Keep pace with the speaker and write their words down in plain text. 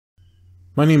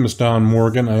My name is Don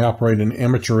Morgan. I operate an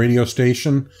amateur radio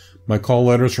station. My call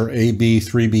letters are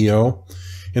AB3BO.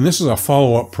 And this is a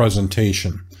follow-up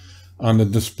presentation on the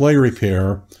display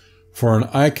repair for an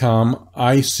Icom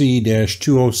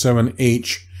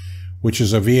IC207H, which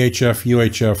is a VHF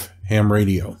UHF ham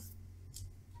radio.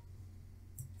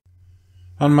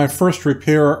 On my first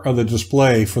repair of the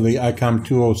display for the Icom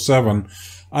 207,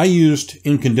 I used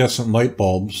incandescent light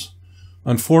bulbs.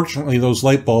 Unfortunately, those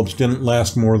light bulbs didn't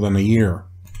last more than a year.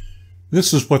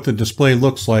 This is what the display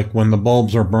looks like when the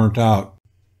bulbs are burnt out.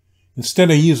 Instead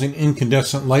of using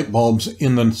incandescent light bulbs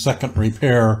in the second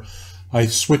repair, I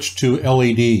switched to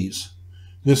LEDs.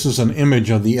 This is an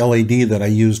image of the LED that I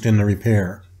used in the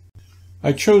repair.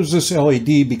 I chose this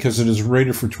LED because it is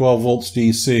rated for 12 volts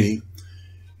DC.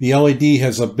 The LED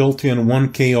has a built-in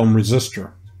 1K ohm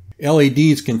resistor.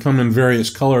 LEDs can come in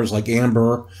various colors like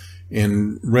amber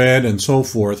and red and so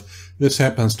forth. This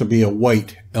happens to be a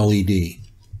white LED.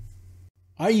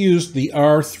 I used the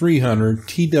R300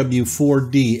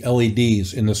 TW4D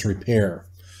LEDs in this repair.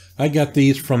 I got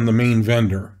these from the main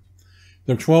vendor.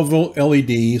 They're 12 volt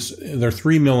LEDs, they're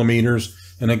 3 millimeters,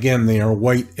 and again they are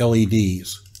white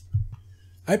LEDs.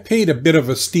 I paid a bit of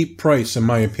a steep price in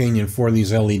my opinion for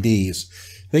these LEDs.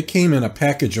 They came in a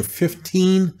package of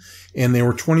 15 and they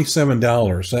were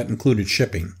 $27. That included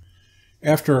shipping.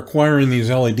 After acquiring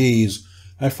these LEDs,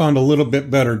 I found a little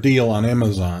bit better deal on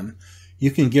Amazon.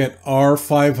 You can get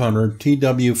R500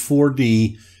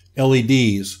 TW4D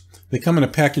LEDs. They come in a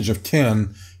package of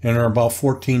 10 and are about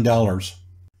 $14.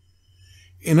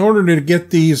 In order to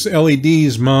get these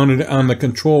LEDs mounted on the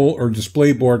control or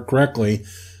display board correctly,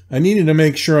 I needed to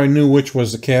make sure I knew which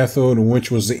was the cathode and which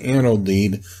was the anode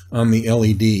lead on the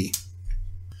LED.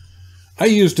 I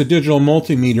used a digital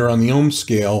multimeter on the ohm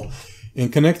scale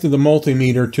and connected the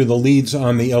multimeter to the leads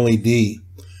on the LED.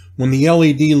 When the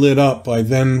LED lit up, I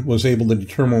then was able to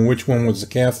determine which one was the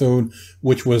cathode,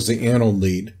 which was the anode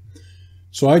lead.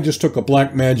 So I just took a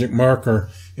black magic marker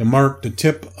and marked the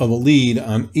tip of the lead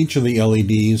on each of the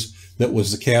LEDs that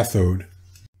was the cathode.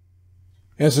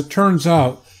 As it turns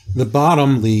out, the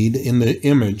bottom lead in the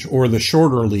image, or the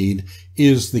shorter lead,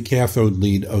 is the cathode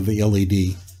lead of the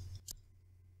LED.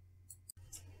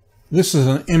 This is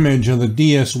an image of the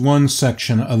DS1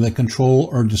 section of the control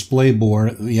or display board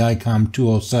of the Icom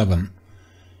 207.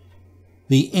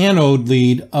 The anode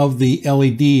lead of the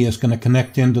LED is going to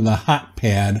connect into the hot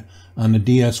pad on the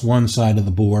DS1 side of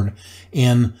the board,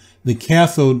 and the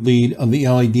cathode lead of the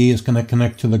LED is going to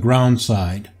connect to the ground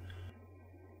side.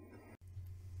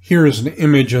 Here is an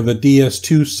image of the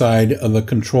DS2 side of the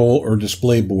control or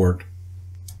display board.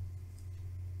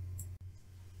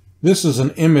 This is an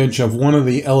image of one of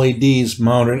the LEDs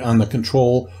mounted on the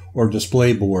control or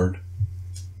display board.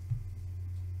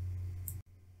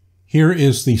 Here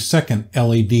is the second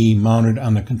LED mounted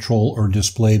on the control or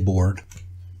display board.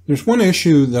 There's one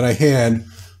issue that I had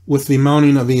with the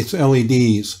mounting of these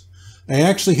LEDs. I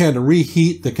actually had to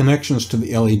reheat the connections to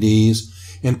the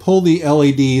LEDs and pull the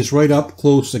LEDs right up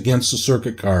close against the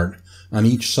circuit card on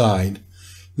each side.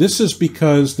 This is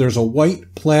because there's a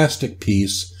white plastic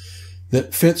piece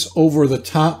that fits over the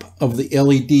top of the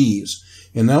LEDs,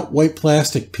 and that white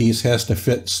plastic piece has to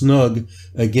fit snug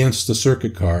against the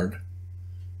circuit card.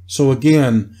 So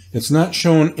again, it's not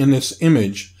shown in this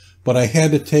image, but I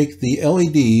had to take the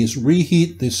LEDs,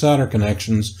 reheat the solder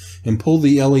connections, and pull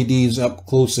the LEDs up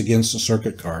close against the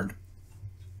circuit card.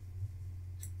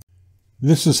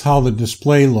 This is how the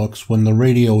display looks when the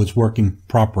radio is working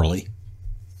properly.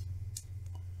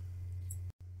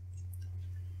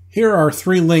 Here are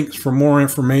 3 links for more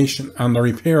information on the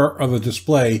repair of the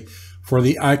display for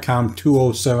the Icom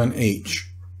 207H.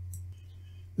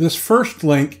 This first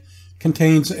link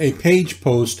contains a page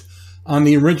post on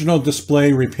the original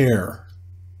display repair.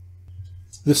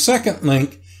 The second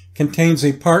link contains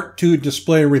a Part 2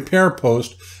 display repair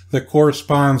post that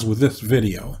corresponds with this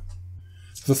video.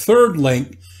 The third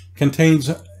link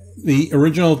contains the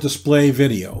original display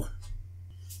video.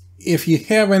 If you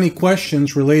have any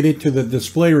questions related to the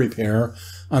display repair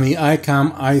on the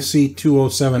Icom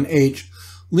IC207H,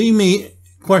 leave me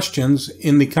questions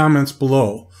in the comments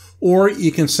below, or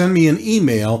you can send me an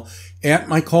email at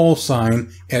my call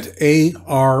sign at arrl.com.